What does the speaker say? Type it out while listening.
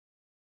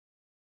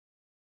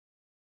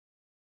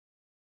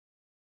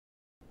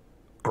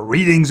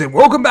Greetings and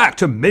welcome back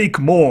to Make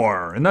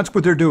More. And that's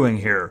what they're doing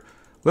here.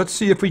 Let's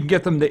see if we can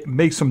get them to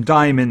make some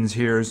diamonds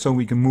here so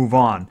we can move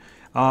on.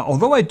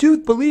 Although I do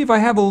believe I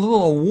have a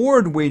little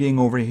award waiting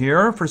over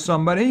here for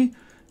somebody.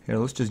 Here,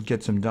 let's just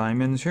get some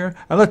diamonds here.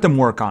 I let them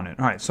work on it.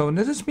 All right, so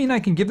does this mean I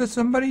can give this to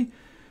somebody?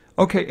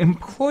 Okay,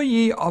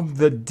 Employee of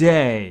the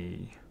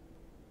Day.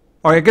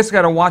 All right, I guess I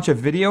got to watch a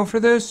video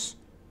for this.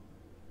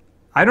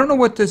 I don't know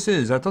what this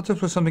is. I thought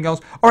this was something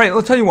else. All right,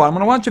 let's tell you what. I'm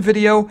going to watch a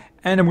video,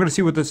 and I'm going to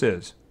see what this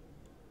is.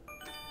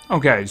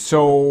 Okay,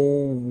 so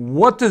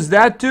what does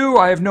that do?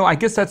 I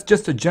guess that's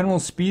just a general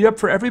speed up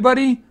for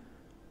everybody.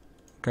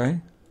 Okay.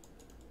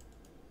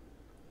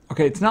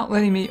 Okay, it's not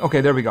letting me.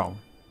 Okay, there we go.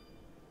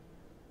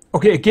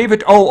 Okay, it gave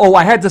it. Oh,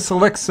 I had to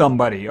select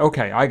somebody.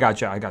 Okay, I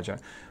gotcha.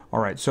 All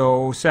right,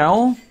 so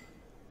sell.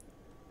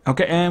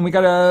 Okay, and we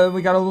got a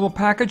little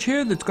package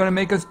here that's going to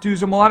make us do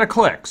a lot of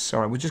clicks. All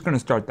right, we're just going to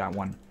start that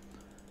one.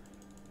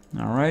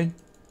 All right,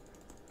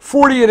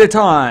 40 at a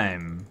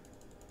time.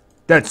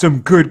 That's some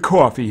good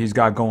coffee he's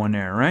got going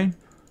there, right?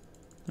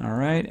 All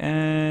right,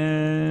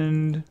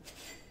 and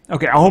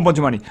okay, a whole bunch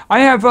of money. I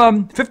have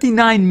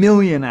 59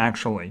 million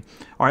actually.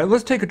 All right,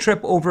 let's take a trip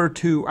over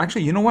to.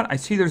 Actually, you know what? I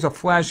see there's a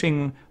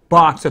flashing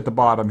box at the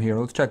bottom here.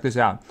 Let's check this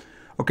out.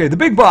 Okay, the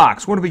big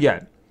box. What do we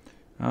get?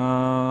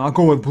 I'll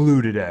go with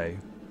blue today.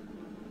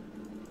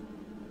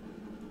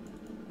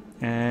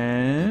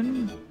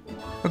 And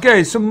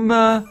okay, some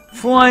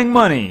flying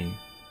money.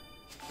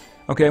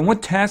 Okay, and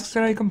what tasks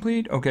did I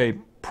complete? Okay.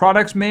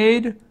 Products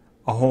made,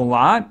 a whole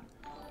lot.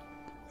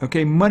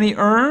 Okay, money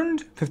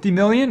earned, 50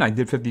 million. I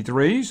did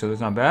 53, so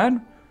that's not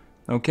bad.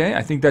 Okay,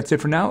 I think that's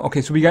it for now.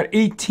 Okay, so we got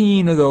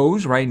 18 of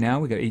those right now.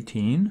 We got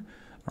 18.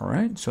 All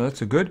right, so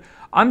that's a good.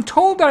 I'm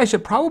told that I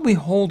should probably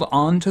hold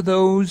on to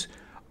those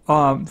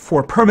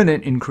for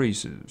permanent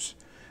increases.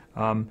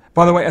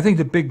 By the way, I think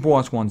the big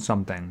boss wants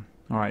something.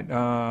 All right.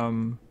 All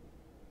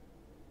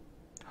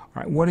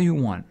right, what do you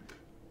want?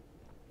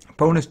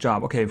 Bonus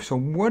job. Okay, so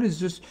what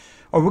is this?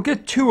 Oh, we'll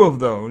get 2 of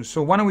those,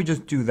 so why don't we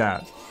just do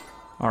that?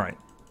 All right.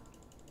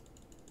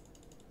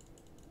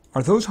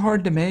 Are those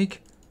hard to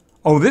make?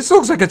 Oh, this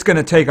looks like it's going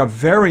to take a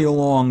very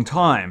long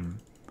time.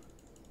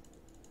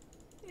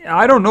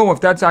 I don't know if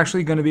that's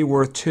actually going to be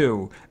worth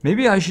 2.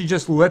 Maybe I should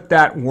just let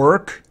that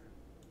work.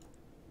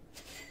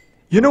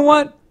 You know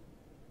what?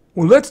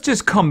 Well, let's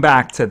just come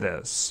back to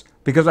this,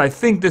 because I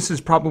think this is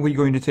probably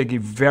going to take a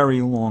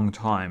very long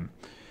time.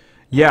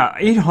 Yeah,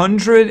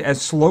 800, as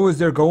slow as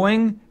they're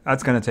going,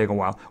 that's going to take a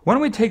while. Why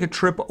don't we take a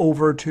trip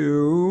over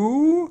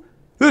to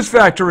this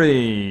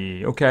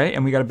factory? Okay,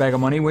 and we got a bag of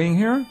money waiting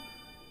here.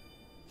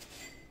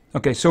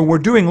 Okay, so we're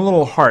doing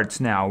little hearts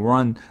now. We're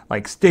on,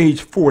 like,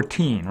 stage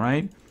 14,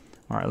 right?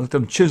 All right, let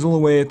them chisel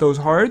away at those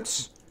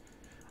hearts.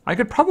 I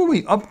could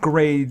probably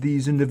upgrade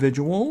these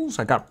individuals.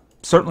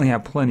 Certainly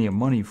have plenty of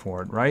money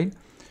for it, right?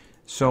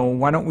 So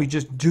why don't we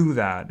just do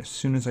that as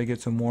soon as I get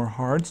some more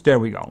hearts? There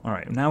we go. All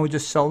right, now we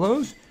just sell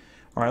those.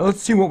 All right,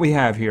 let's see what we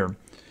have here.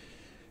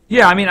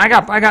 Yeah, I mean, I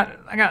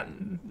got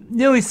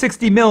nearly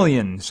 60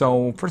 million.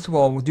 So first of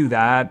all, we'll do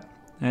that,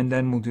 and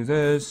then we'll do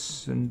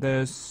this and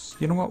this.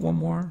 You know what? One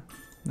more.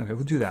 Okay,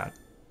 we'll do that.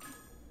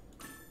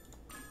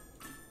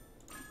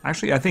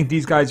 Actually, I think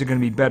these guys are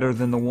going to be better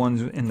than the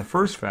ones in the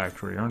first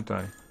factory, aren't they?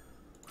 I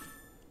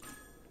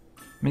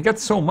mean, got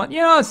so much.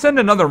 Yeah, send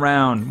another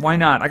round. Why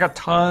not? I got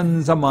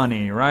tons of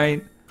money,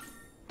 right?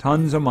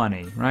 Tons of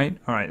money, right?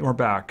 All right, we're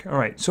back. All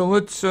right, so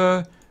let's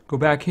go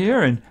back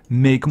here and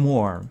make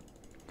more.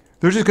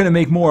 They're just going to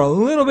make more a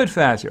little bit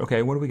faster.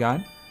 Okay, what do we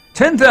got?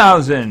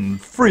 10,000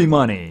 free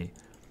money.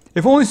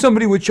 If only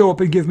somebody would show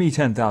up and give me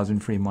 10,000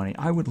 free money.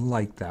 I would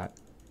like that.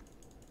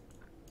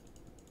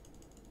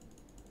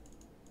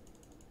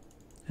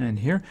 And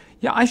here,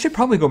 yeah, I should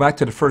probably go back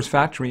to the first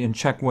factory and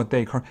check what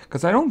they,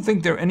 because I don't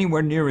think they're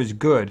anywhere near as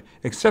good,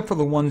 except for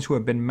the ones who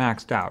have been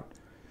maxed out.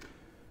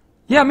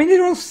 Yeah, I mean,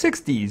 they're all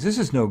 60s. This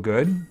is no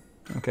good.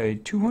 Okay,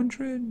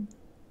 200.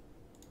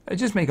 I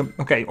just make them.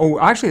 Okay. Oh,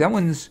 actually, that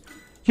one's.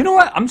 You know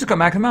what? I'm just gonna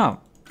max them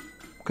out.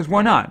 Because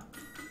why not?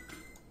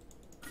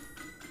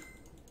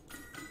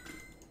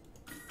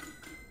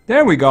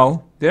 There we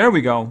go. There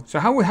we go. So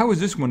how is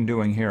this one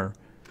doing here?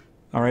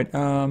 All right.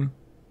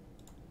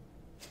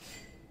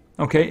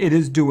 Okay, it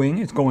is doing.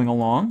 It's going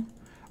along,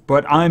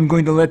 but I'm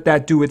going to let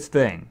that do its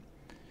thing.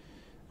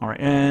 All right,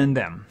 and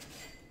them.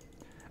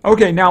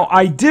 Okay. Now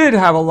I did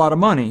have a lot of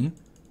money,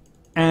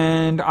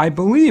 and I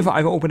believe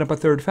I've opened up a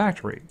third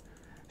factory.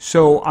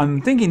 So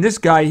I'm thinking this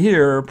guy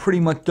here pretty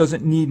much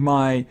doesn't need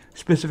my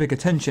specific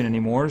attention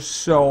anymore.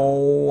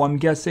 So I'm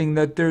guessing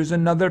that there's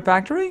another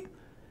factory?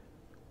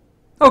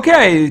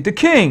 Okay, the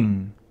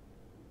king.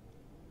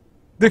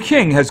 The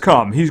king has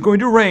come. He's going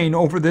to reign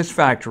over this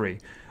factory.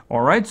 All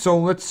right, so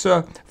let's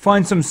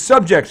find some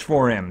subjects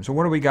for him. So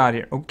what do we got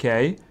here?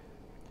 Okay.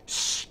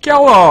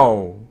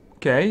 Skello.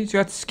 Okay, he's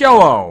got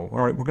Skello. All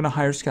right, we're going to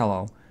hire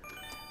Skello.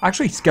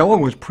 Actually, Skello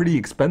was pretty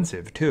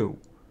expensive, too.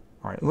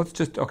 All right, let's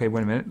just, okay,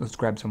 wait a minute. Let's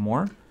grab some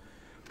more.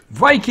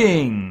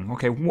 Viking.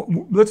 Okay,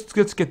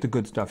 let's get the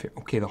good stuff here.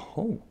 Okay, the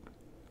whole.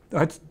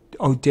 That's,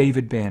 oh,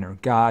 David Banner.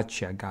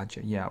 Gotcha,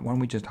 gotcha. Yeah, why don't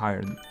we just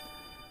hire them?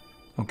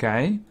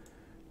 Okay.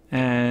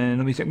 And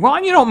let me think.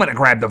 Well, you know, I'm going to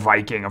grab the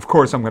Viking. Of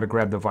course I'm going to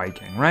grab the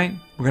Viking, right?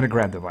 We're going to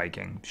grab the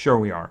Viking. Sure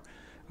we are.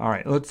 All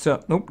right, let's,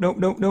 nope,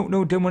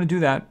 didn't want to do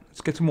that.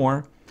 Let's get some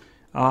more.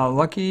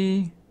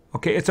 Lucky.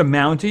 Okay, it's a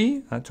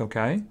Mountie. That's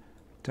okay.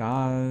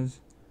 Does.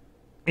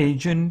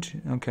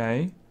 Agent.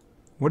 Okay.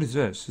 What is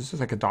this? This is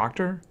like a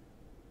doctor?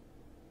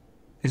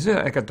 Is it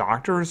like a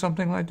doctor or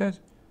something like that?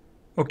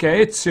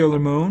 Okay, it's Sailor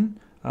Moon.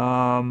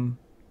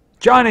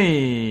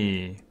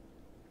 Johnny!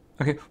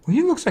 Okay, well,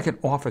 he looks like an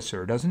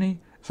officer, doesn't he?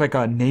 It's like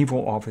a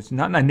naval officer.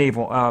 Not a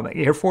naval,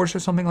 Air Force or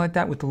something like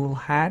that with the little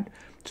hat.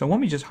 So let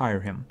me just hire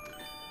him.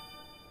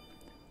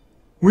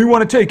 We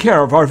want to take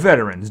care of our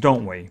veterans,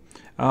 don't we?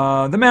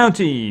 The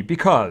Mountie,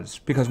 because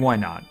why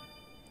not?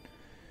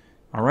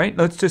 All right,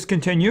 let's just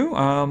continue.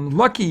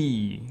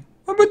 Lucky.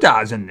 Well, but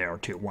Da's in there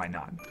too. Why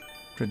not?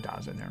 Put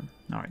Da's in there.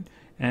 All right.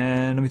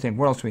 And let me think.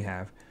 What else do we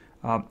have?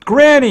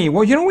 Granny.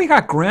 Well, you know, we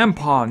got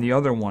Grandpa on the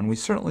other one. We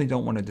certainly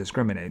don't want to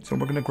discriminate, so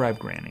we're going to grab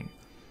Granny.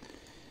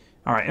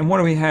 All right. And what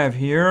do we have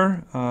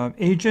here?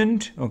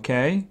 Agent.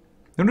 Okay.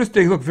 Notice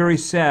they look very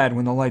sad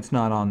when the light's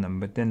not on them,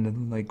 but then the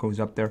light goes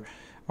up there.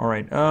 All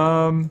right.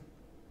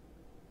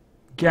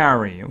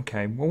 Gary.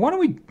 Okay. Well, why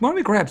don't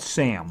we grab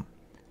Sam?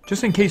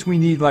 Just in case we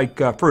need, like,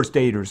 first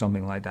aid or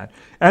something like that.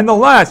 And the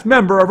last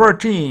member of our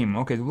team.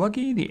 Okay,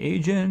 Lucky, the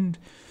agent.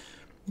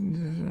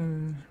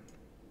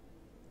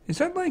 Is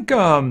that like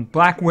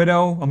Black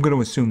Widow? I'm going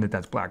to assume that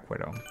that's Black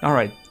Widow. All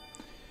right.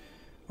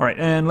 All right,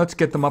 and let's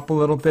get them up a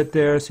little bit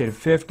there. Say to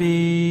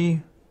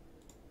 50.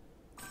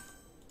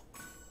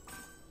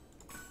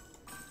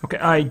 Okay,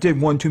 I did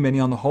one too many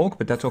on the Hulk,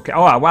 but that's okay.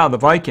 Oh, wow, the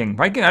Viking.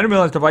 I didn't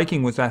realize the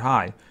Viking was that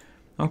high.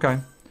 Okay.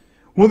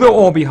 Well, they'll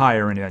all be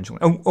higher eventually.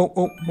 Oh,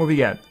 what do we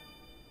get?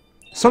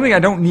 Something I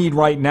don't need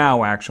right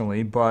now,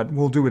 actually, but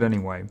we'll do it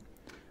anyway.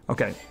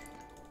 Okay.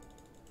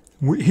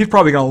 He's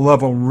probably going to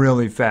level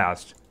really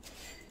fast.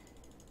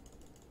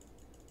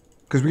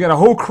 Because we got a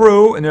whole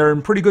crew, and they're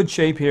in pretty good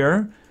shape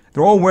here.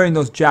 They're all wearing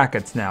those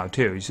jackets now,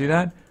 too. You see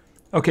that?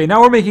 Okay,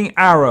 now we're making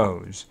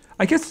arrows.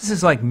 I guess this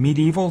is like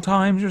medieval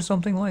times or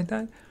something like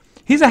that.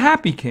 He's a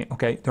happy king.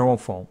 Okay, they're all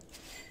full.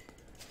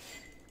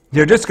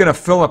 They're just going to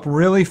fill up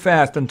really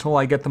fast until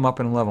I get them up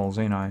in levels,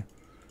 ain't I?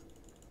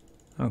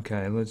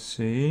 Okay, let's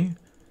see.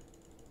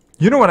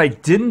 You know what I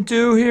didn't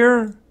do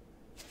here?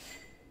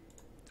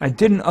 I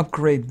didn't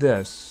upgrade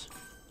this.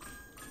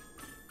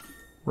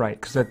 Right,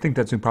 because I think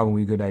that's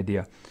probably a good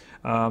idea.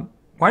 Why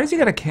does he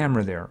got a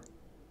camera there?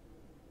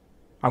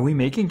 Are we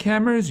making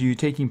cameras? Are you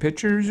taking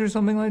pictures or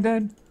something like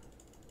that?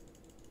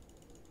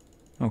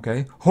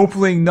 Okay.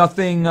 Hopefully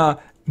nothing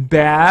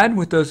bad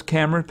with those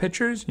camera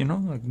pictures, you know?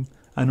 Like,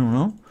 I don't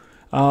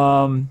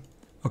know.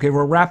 Okay,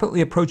 we're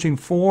rapidly approaching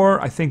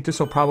 4. I think this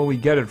will probably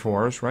get it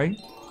for us, right?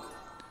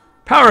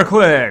 Power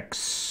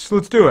clicks!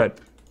 Let's do it.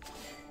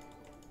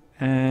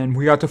 And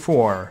we got to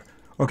 4.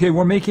 Okay,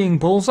 we're making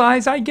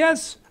bullseyes, I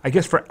guess? I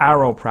guess for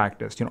arrow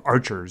practice, you know,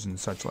 archers and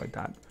such like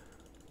that.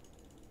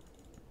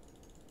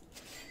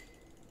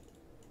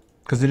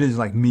 Because it is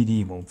like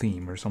medieval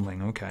theme or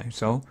something. Okay,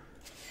 so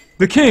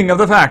the king of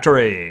the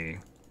factory.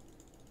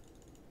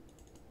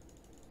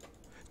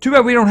 Too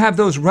bad we don't have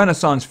those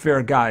Renaissance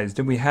Fair guys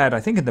that we had, I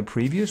think, in the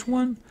previous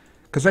one.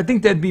 Because I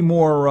think they'd be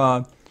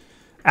more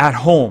at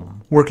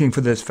home working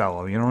for this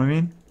fellow, you know what I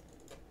mean?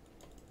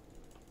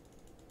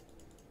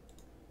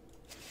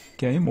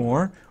 Okay,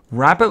 more.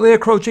 Rapidly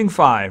approaching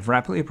 5.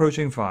 Rapidly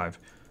approaching 5.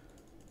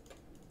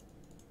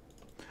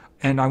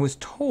 And I was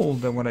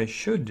told that what I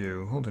should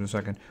do... Hold on a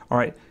second. All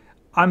right.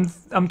 I'm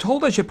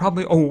told I should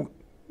probably... Oh,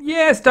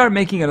 yeah, start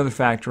making another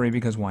factory,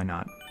 because why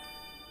not?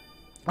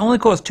 It only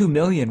costs 2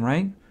 million,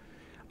 right?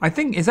 I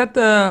think, is that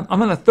the...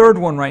 I'm on the 3rd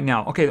one right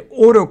now. Okay, the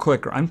auto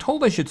clicker. I'm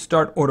told I should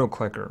start auto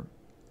clicker.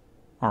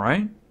 All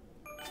right.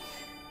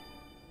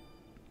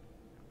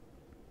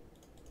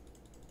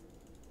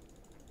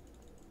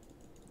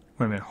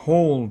 Wait a minute,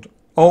 hold.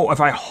 Oh,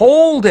 if I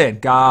hold it,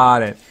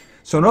 got it.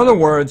 So in other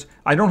words,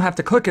 I don't have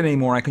to click it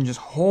anymore. I can just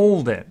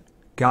hold it.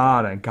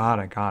 Got it, got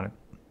it, got it.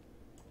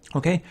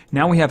 Okay,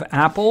 now we have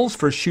apples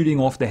for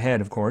shooting off the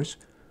head, of course.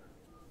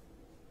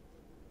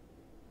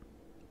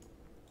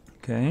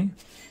 Okay.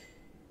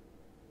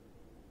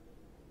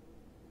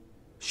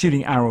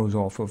 Shooting arrows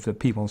off of the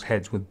people's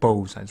heads with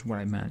bows, that's what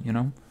I meant, you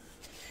know?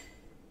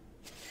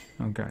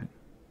 Okay.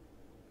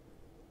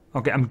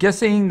 Okay, I'm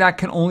guessing that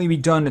can only be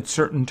done at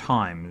certain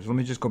times. Let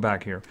me just go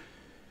back here.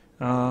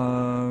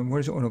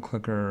 Where's the auto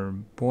clicker?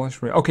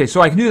 Boss rate. Okay,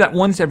 so I can do that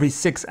once every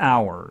 6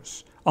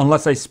 hours,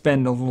 unless I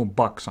spend a little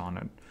bucks on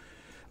it.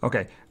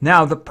 Okay,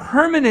 now the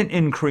permanent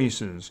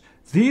increases.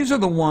 These are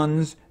the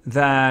ones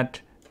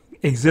that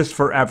exist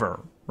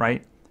forever,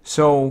 right?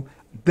 So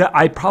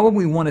I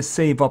probably want to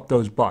save up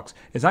those bucks.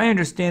 As I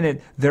understand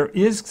it, there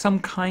is some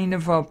kind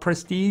of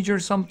prestige or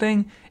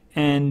something,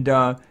 and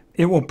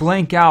it will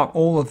blank out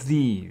all of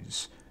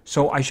these.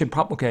 So I should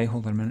probably... Okay,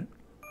 hold on a minute.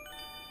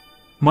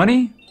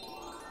 Money?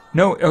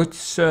 No,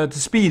 it's the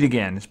speed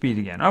again. The speed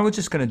again. I was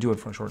just going to do it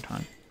for a short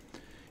time.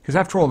 Because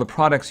after all, the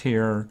products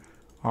here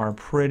are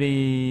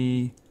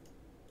pretty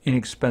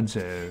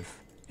inexpensive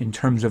in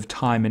terms of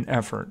time and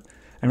effort.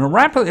 And we're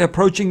rapidly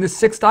approaching the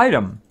 6th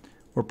item.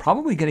 We're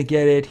probably going to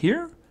get it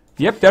here.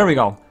 Yep, there we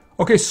go.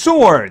 Okay,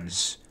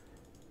 swords.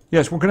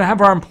 Yes, we're going to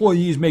have our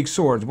employees make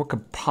swords. What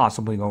could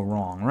possibly go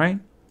wrong, right?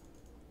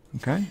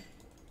 Okay.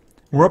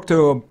 We're up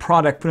to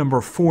product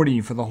number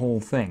 40 for the whole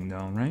thing,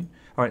 though, right?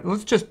 All right,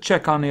 let's just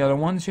check on the other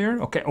ones here.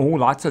 Okay, oh,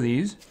 lots of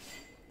these.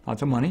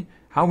 Lots of money.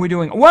 How are we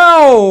doing?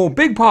 Whoa,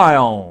 big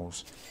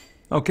piles.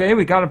 Okay,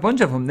 we got a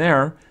bunch of them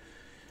there.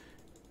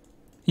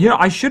 You know,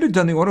 I should have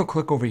done the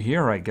auto-click over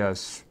here, I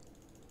guess.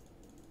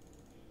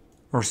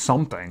 Or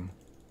something.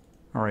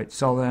 All right,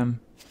 sell them.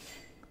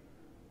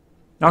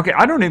 Okay,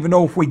 I don't even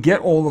know if we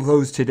get all of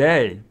those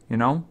today, you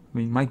know?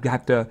 We might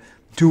have to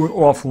do it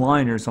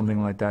offline or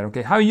something like that.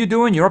 Okay, how are you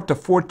doing? You're up to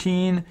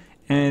 14,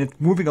 and it's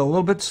moving a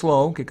little bit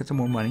slow. Okay, get some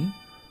more money.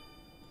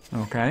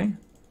 Okay.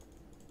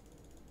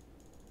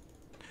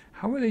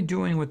 How are they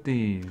doing with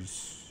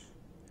these?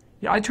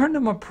 Yeah, I turned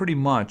them up pretty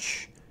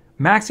much.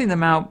 Maxing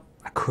them out,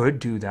 I could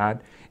do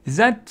that. Is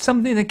that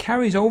something that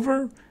carries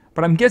over?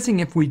 But I'm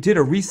guessing if we did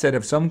a reset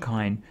of some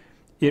kind,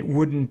 it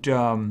wouldn't,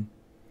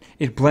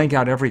 it'd blank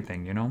out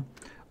everything, you know?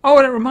 Oh,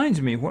 and it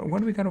reminds me, what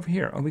do we got over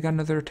here? Oh, we got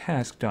another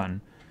task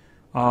done.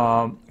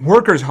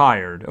 Workers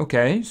hired.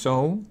 Okay,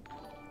 so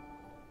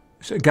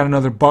got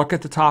another buck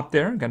at the top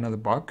there. Got another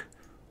buck.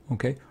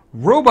 Okay.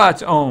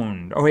 Robots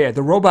owned. Oh, yeah,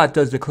 the robot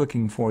does the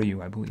clicking for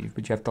you, I believe.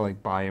 But you have to,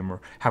 like, buy him or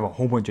have a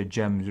whole bunch of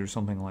gems or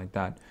something like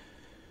that.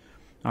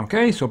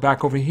 Okay, so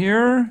back over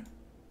here.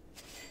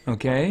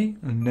 Okay,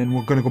 and then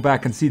we're going to go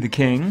back and see the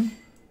king.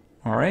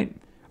 All right.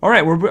 All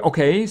right,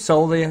 okay,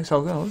 sell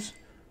those.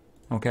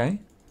 Okay.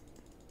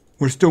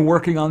 We're still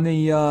working on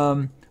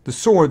the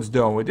swords,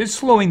 though. It is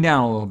slowing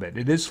down a little bit.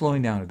 It is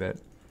slowing down a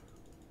bit.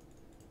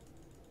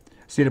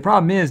 See, the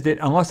problem is that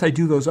unless I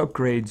do those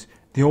upgrades,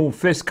 the old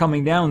fist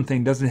coming down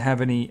thing doesn't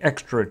have any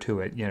extra to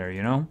it,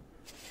 you know?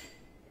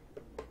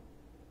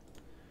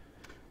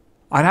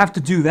 I'd have to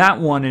do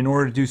that one in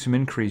order to do some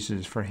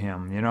increases for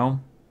him, you know?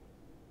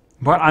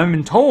 But I've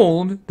been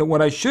told that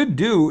what I should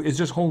do is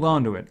just hold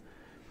on to it.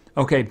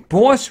 Okay,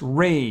 Boss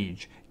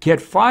Rage. Get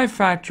 5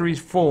 factories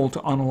full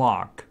to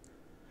unlock.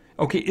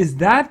 Okay, is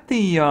that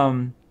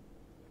the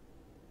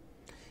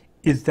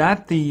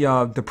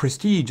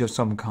prestige of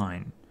some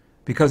kind?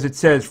 Because it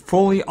says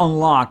fully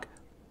unlock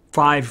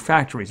 5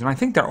 factories, and I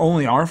think there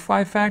only are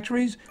 5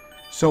 factories.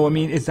 So I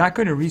mean, is that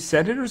going to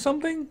reset it or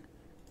something?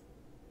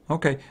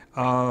 Okay,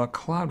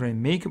 Cloud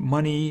Rain, make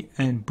money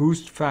and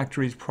boost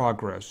factories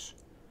progress.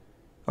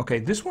 Okay,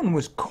 this one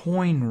was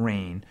Coin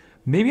Rain.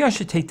 Maybe I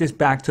should take this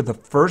back to the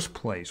first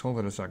place. Hold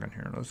on a second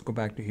here. Let's go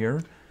back to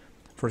here.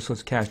 First,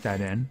 let's cash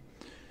that in.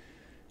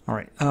 All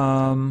right.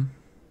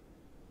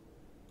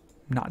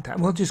 Not that.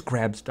 We'll just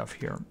grab stuff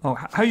here. Oh,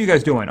 how are you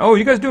guys doing? Oh,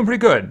 you guys doing pretty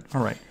good.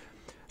 All right.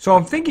 So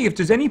I'm thinking if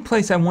there's any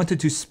place I wanted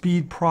to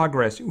speed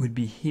progress, it would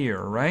be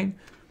here, right?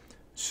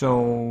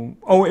 So,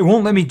 oh, it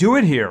won't let me do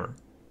it here.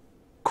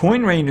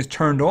 Coin Rain is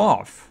turned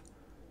off.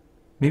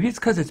 Maybe it's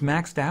because it's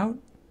maxed out?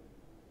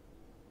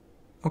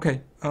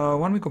 Okay, why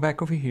don't we go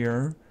back over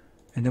here,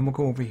 and then we'll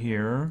go over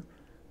here,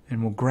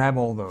 and we'll grab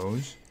all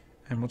those,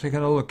 and we'll take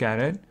another look at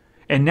it.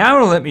 And now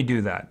it'll let me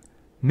do that.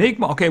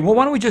 Okay, well,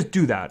 why don't we just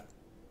do that?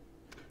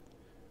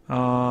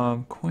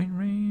 Coin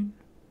Rain.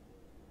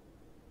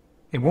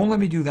 It won't let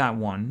me do that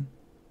one.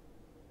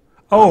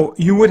 Oh,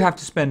 you would have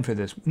to spend for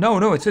this.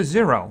 No, it says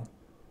 0.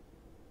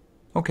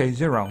 Okay,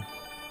 0.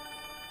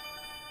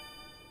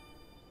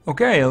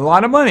 Okay, a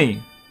lot of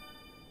money.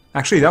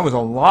 Actually, that was a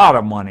lot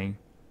of money.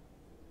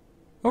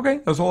 Okay,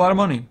 that was a lot of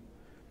money.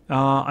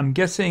 I'm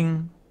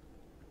guessing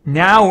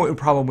now it would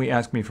probably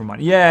ask me for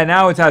money. Yeah,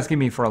 now it's asking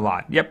me for a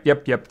lot.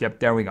 Yep.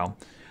 There we go.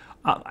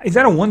 Is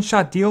that a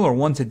one-shot deal or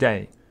once a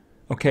day?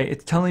 Okay,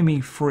 it's telling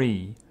me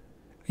free.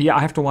 Yeah, I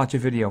have to watch a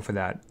video for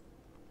that.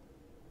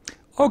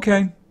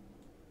 Okay.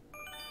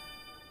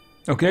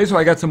 Okay, so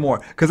I got some more.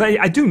 Because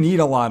I do need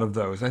a lot of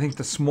those. I think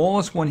the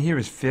smallest one here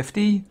is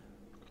 50.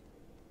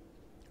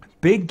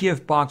 Big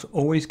gift box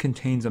always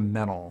contains a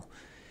medal.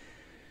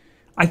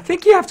 I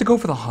think you have to go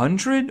for the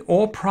 100.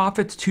 All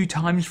profits 2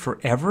 times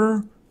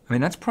forever. I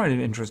mean, that's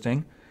probably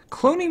interesting.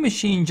 Cloning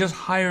machine just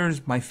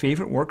hires my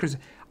favorite workers.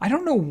 I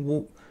don't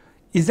know.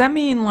 Does that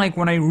mean like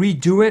when I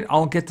redo it,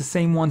 I'll get the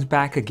same ones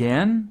back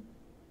again?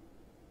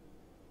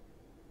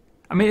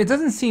 I mean, it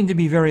doesn't seem to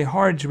be very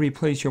hard to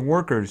replace your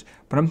workers,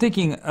 but I'm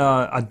thinking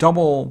a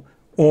double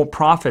all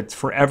profits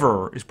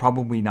forever is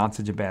probably not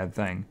such a bad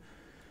thing.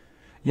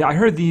 Yeah, I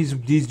heard these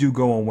do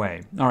go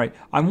away. All right,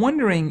 I'm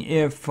wondering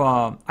if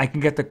I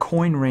can get the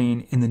Coin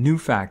Rain in the new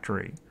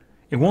factory.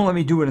 It won't let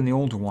me do it in the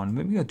older one.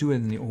 Maybe I'll do it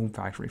in the old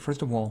factory.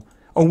 First of all,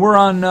 oh, we're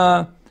on,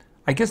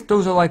 I guess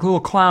those are like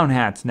little clown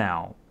hats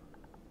now.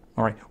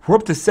 All right, we're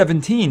up to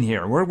 17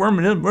 here.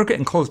 We're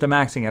getting close to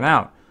maxing it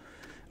out.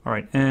 All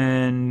right,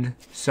 and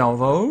sell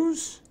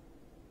those.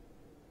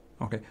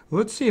 Okay,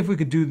 let's see if we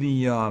could do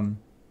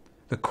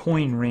the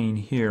Coin Rain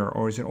here,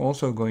 or is it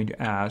also going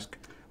to ask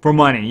for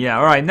money? Yeah,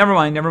 all right, never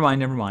mind.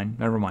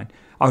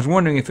 I was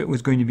wondering if it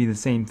was going to be the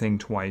same thing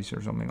twice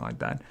or something like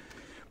that.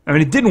 I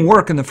mean, it didn't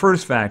work in the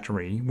first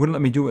factory. Wouldn't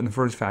let me do it in the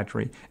first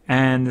factory.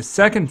 And the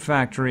second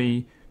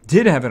factory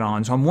did have it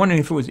on, so I'm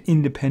wondering if it was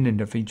independent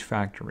of each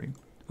factory.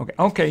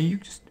 Okay,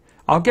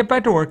 I'll get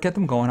back to work, get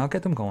them going, I'll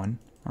get them going.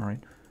 All right.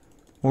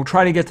 We'll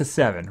try to get to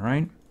 7,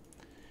 right?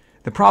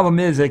 The problem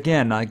is,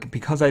 again, like,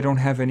 because I don't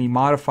have any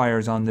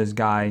modifiers on this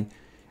guy,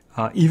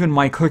 even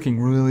my clicking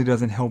really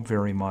doesn't help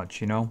very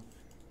much, you know?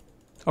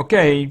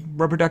 Okay,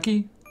 rubber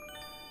ducky.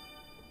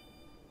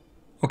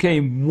 Okay,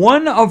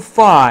 1 of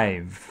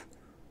 5.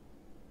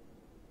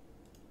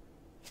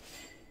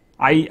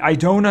 I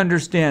don't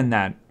understand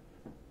that.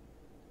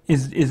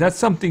 Is that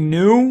something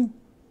new?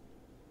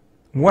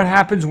 What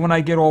happens when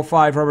I get all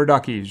 5 rubber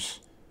duckies?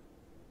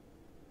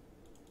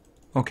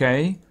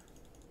 Okay.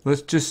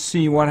 Let's just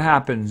see what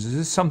happens. Is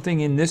this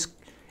something in this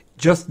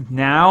just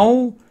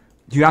now?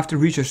 Do you have to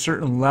reach a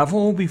certain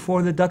level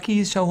before the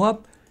duckies show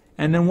up?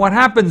 And then what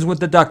happens with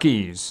the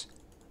duckies?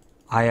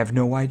 I have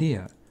no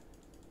idea.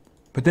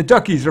 But the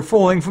duckies are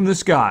falling from the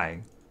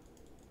sky.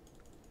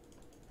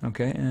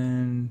 Okay,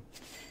 and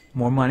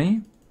more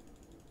money.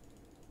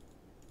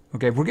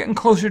 Okay, we're getting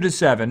closer to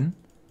 7.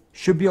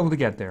 Should be able to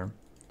get there.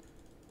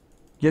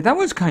 Yeah, that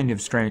was kind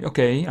of strange.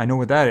 Okay, I know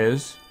what that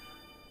is.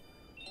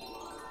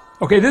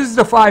 Okay, this is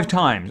the 5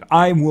 times.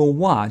 I will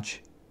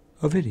watch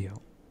a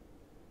video.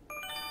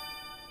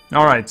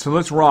 Alright, so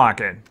let's rock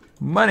it.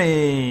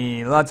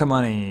 Money! Lots of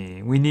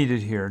money. We need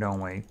it here,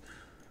 don't we?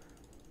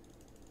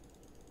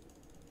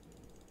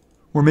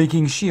 We're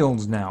making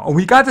shields now. Oh,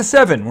 we got to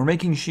 7. We're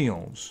making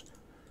shields.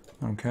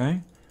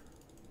 Okay.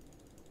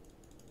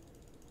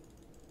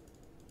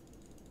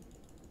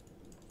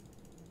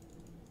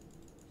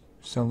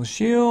 Sell the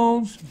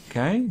shields.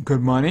 Okay,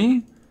 good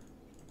money.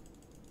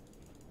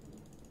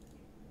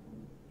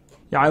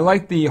 Yeah, I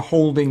like the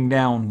holding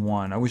down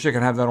one. I wish I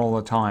could have that all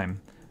the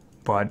time.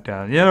 But,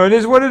 you know, it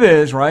is what it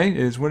is, right? It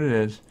is what it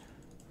is.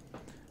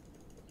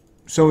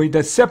 So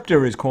the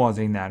scepter is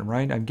causing that,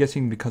 right? I'm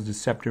guessing because the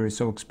scepter is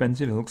so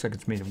expensive, it looks like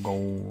it's made of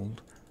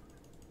gold.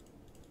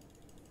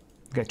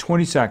 Okay,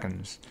 20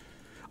 seconds.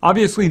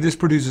 Obviously, this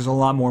produces a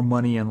lot more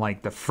money in,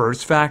 like, the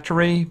first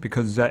factory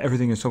because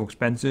everything is so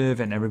expensive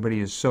and everybody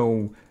is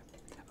so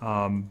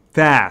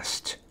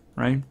fast,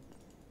 right?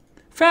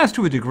 Fast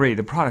to a degree.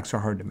 The products are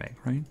hard to make,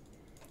 right?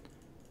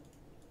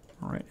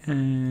 All right,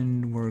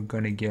 and we're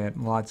going to get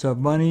lots of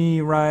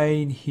money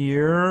right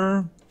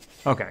here.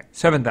 Okay,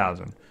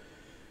 7,000.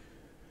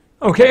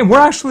 Okay, and we're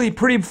actually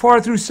pretty far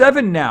through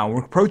 7 now.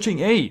 We're approaching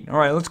 8. All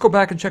right, let's go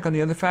back and check on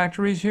the other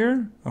factories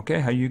here.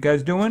 Okay, how you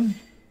guys doing?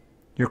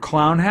 Your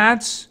clown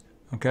hats.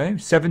 Okay,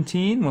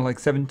 17. We're like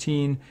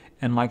 17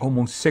 and like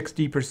almost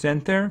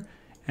 60% there.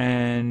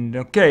 And,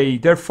 okay,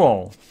 they're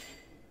full.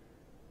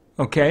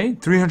 Okay,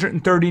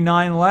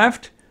 339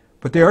 left.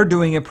 But they are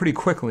doing it pretty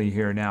quickly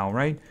here now,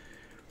 right?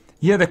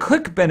 Yeah, the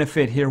click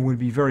benefit here would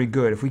be very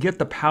good. If we get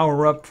the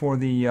power up for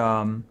the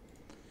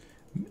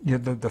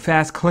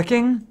fast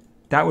clicking,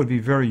 that would be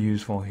very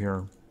useful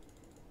here.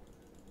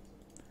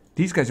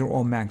 These guys are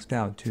all maxed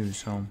out too,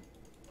 so.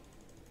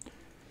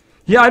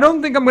 Yeah, I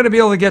don't think I'm going to be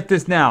able to get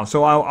this now,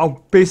 so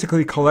I'll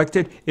basically collect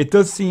it. It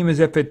does seem as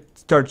if it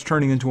starts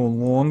turning into a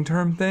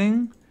long-term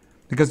thing.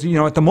 Because, you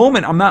know, at the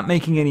moment, I'm not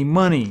making any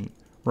money,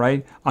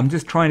 right? I'm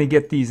just trying to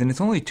get these, and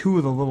it's only 2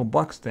 of the little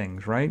bucks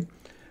things, right?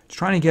 Just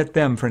trying to get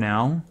them for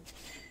now.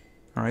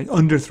 All right,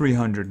 under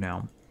 300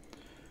 now.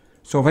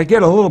 So if I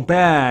get a little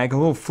bag, a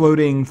little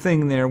floating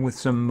thing there with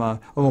some,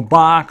 a little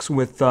box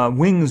with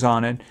wings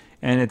on it,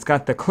 and it's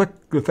got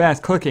the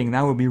fast clicking,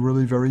 that would be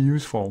really very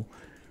useful.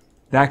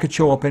 That could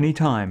show up any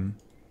time.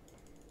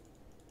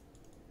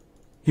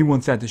 He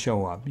wants that to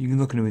show up. You can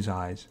look into his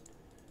eyes.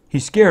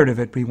 He's scared of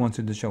it, but he wants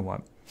it to show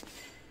up.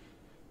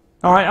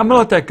 All right, I'm going to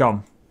let that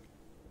go.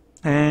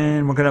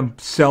 And we're going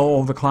to sell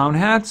all the clown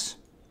hats.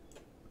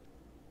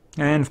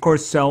 And, of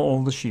course, sell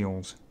all the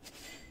shields.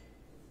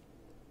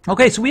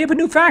 Okay, so we have a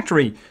new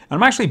factory. And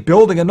I'm actually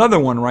building another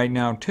one right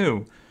now,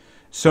 too.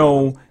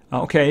 So,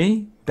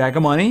 okay, bag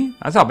of money.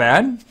 That's not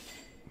bad.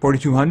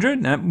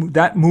 4,200.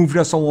 That moved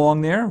us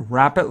along there.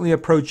 Rapidly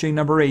approaching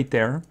number 8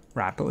 there.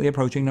 Rapidly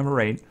approaching number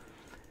 8.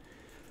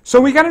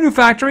 So we got a new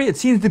factory. It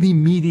seems to be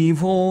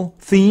medieval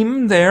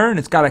theme there. And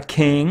it's got a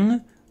king.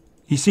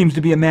 He seems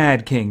to be a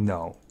mad king,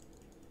 though.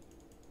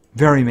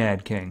 Very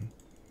mad king.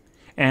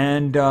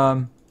 And,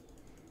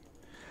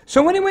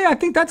 so anyway, I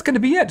think that's going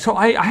to be it. So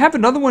I have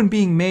another one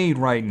being made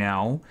right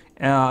now,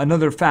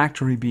 another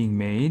factory being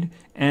made,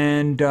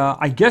 and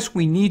I guess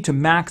we need to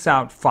max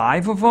out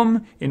 5 of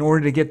them in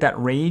order to get that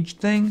rage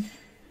thing.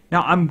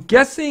 Now I'm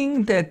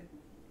guessing that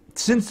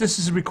since this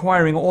is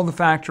requiring all the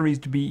factories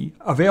to be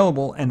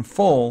available and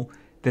full,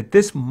 that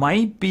this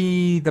might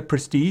be the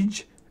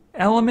prestige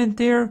element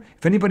there.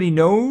 If anybody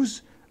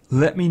knows,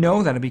 let me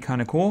know. That'd be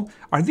kind of cool.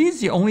 Are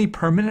these the only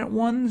permanent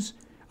ones?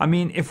 I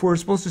mean, if we're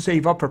supposed to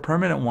save up for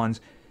permanent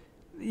ones,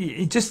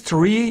 just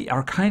 3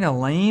 are kind of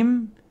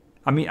lame.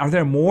 I mean, are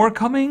there more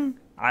coming?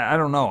 I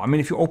don't know. I mean,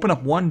 if you open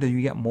up 1, do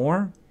you get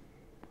more?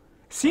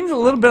 Seems a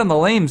little bit on the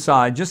lame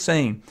side, just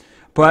saying.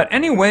 But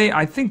anyway,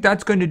 I think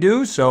that's going to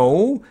do.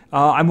 So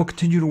I will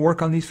continue to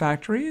work on these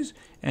factories.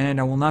 And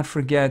I will not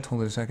forget,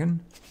 hold on a second.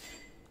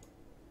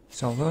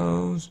 Sell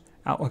those.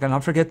 Outlook, and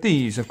not forget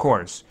these, of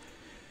course.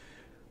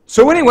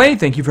 So anyway,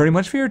 thank you very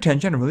much for your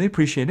attention. I really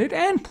appreciate it.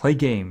 And play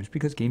games,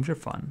 because games are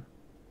fun.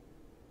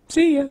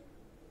 See ya.